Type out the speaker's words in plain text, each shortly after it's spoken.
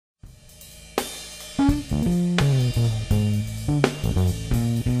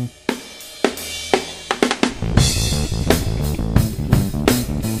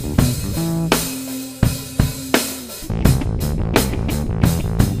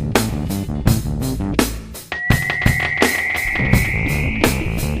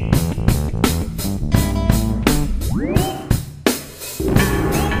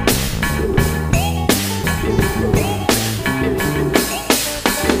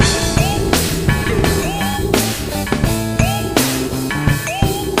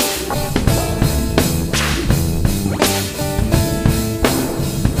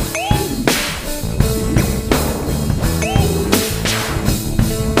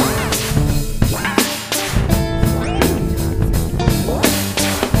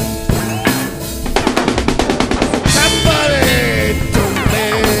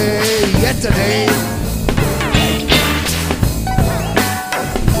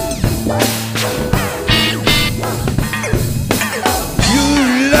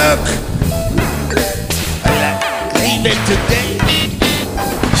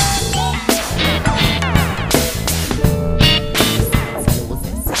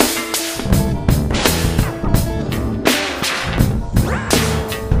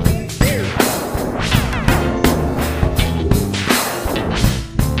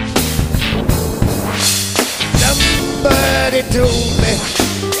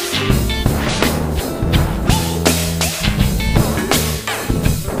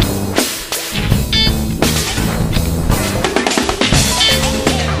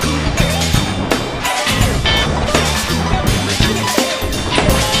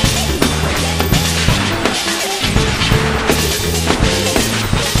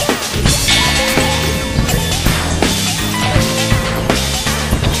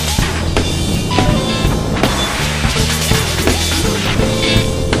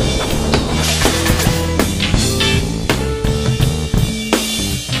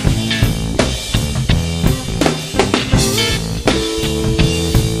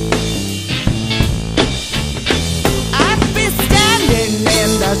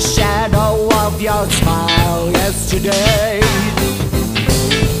yesterday.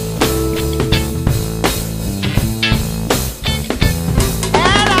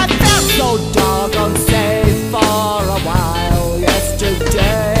 And I felt so doggone safe for a while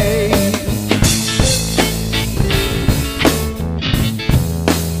yesterday.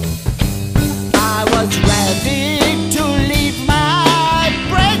 I was ready to leave, my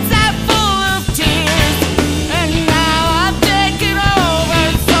brains are full of tears, and now I'm taking over,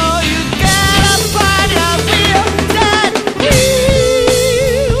 so you gotta find a wheel that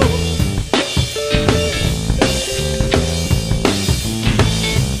wheel.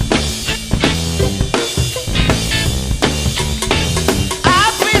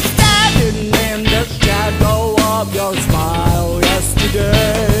 I've been standing in the shadow of your smile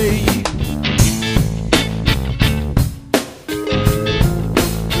yesterday.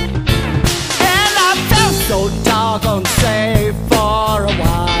 So doggone safe for a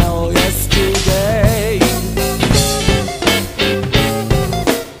while yesterday.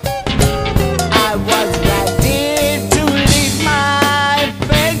 I was ready to leave, my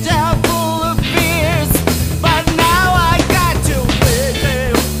brains are full of fears, but now I got to live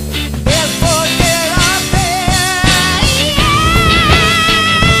and forget about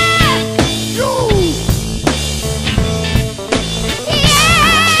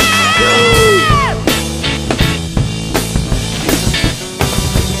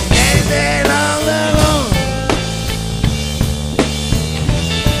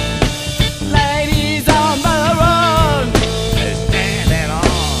ladies on the run, standing on.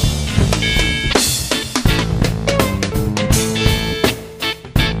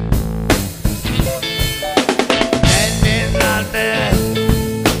 Standing on the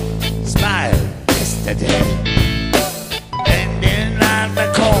smile yesterday. Standing on the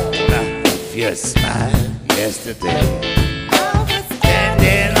corner of your smile yesterday.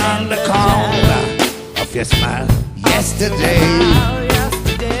 Standing on the corner of your smile yesterday.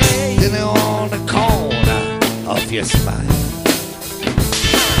 Standing on the corner of your smile.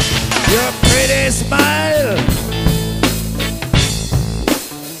 Your pretty smile.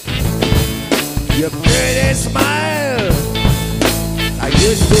 Your pretty smile. I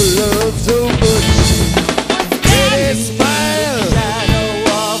used to love so much. Pretty smile.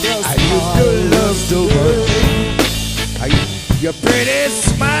 I used to love so much. Your pretty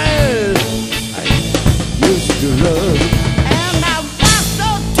smile. I used to love. And I was so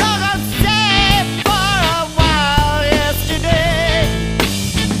doggone safe for a while yesterday.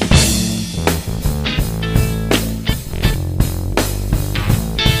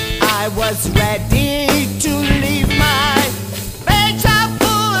 I was ready to leave, my veins are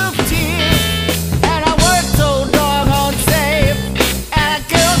full of tears, and I worked so doggone safe, and I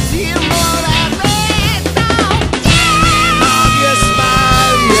can't see more than this. On your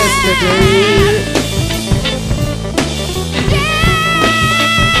smile yesterday.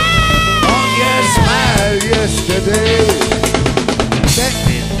 On your smile yesterday.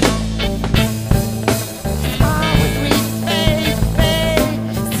 Smile with me, baby.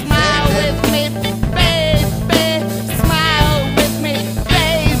 Smile with me, baby. Smile with me,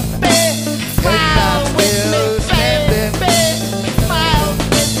 baby. Smile with me, baby. Smile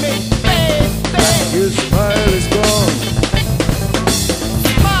with me, baby. Your smile is gone.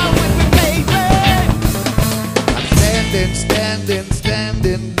 Smile with me, baby. I'm standing, standing,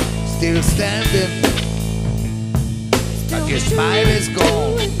 standing, still standing. But your smile is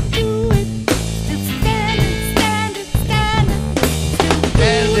gone.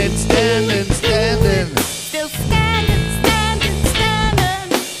 Standing, standing, standing. Still standing, standing, standing.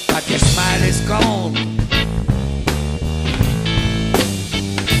 But your smile is gone.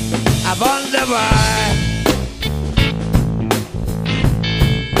 I wonder why.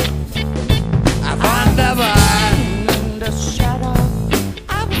 I wonder why. In the shadow,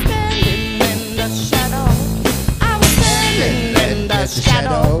 I was standing in the shadow. I was standing in the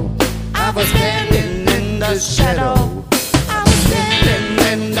shadow. I was standing in the shadow. I was standing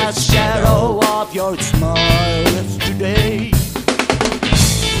in the shadow of your smile yesterday.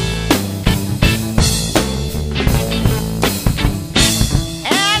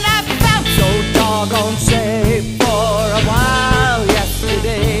 And I felt so doggone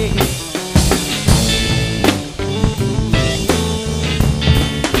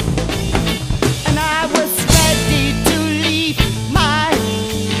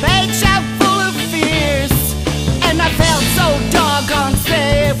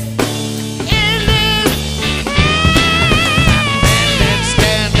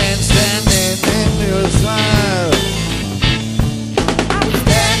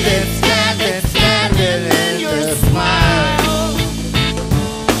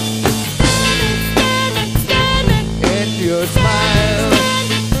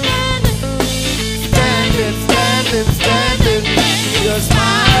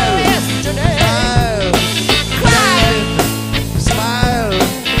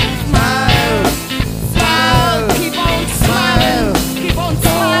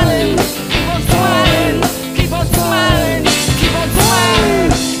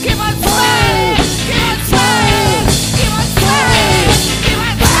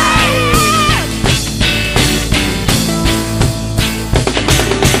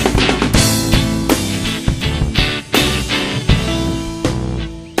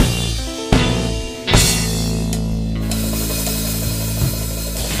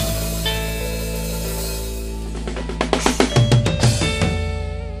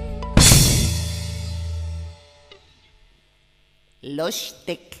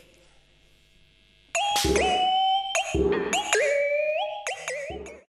lustig.